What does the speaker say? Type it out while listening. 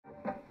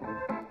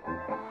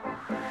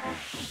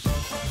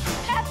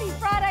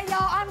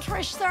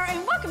course, sir,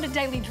 and welcome to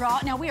Daily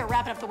Draw. Now, we are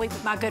wrapping up the week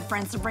with my good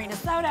friend, Sabrina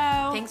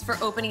Soto. Thanks for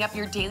opening up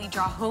your Daily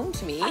Draw home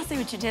to me. I see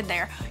what you did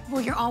there.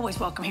 Well, you're always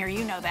welcome here,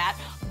 you know that.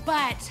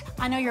 But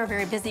I know you're a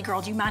very busy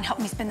girl. Do you mind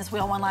helping me spin this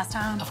wheel one last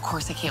time? Of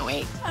course, I can't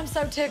wait. I'm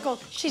so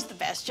tickled. She's the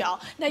best,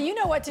 y'all. Now, you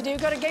know what to do.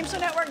 Go to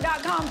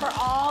GameShowNetwork.com for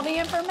all the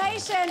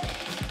information.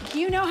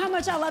 You know how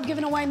much I love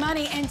giving away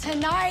money, and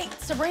tonight,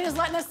 Sabrina's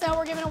letting us know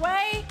we're giving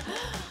away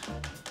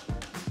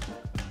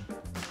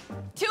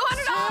 $200!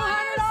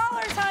 $200,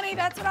 honey.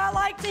 That's what I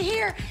like to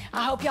hear.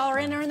 I hope y'all are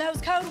entering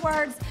those code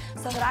words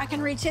so that I can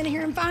reach in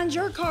here and find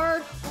your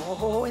card.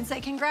 Oh, and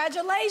say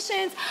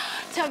congratulations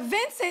to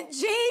Vincent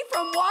G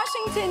from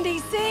Washington,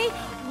 D.C.,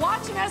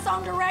 watching us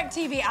on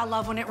DirecTV. I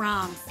love when it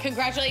rhymes.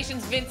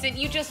 Congratulations, Vincent.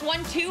 You just won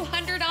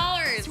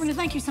 $200. Sabrina,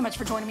 thank you so much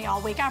for joining me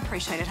all week. I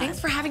appreciate it, honey.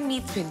 Thanks for having me.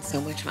 It's been so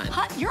much fun.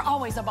 You're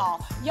always a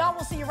ball. Y'all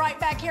will see you right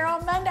back here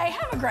on Monday.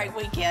 Have a great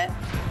weekend.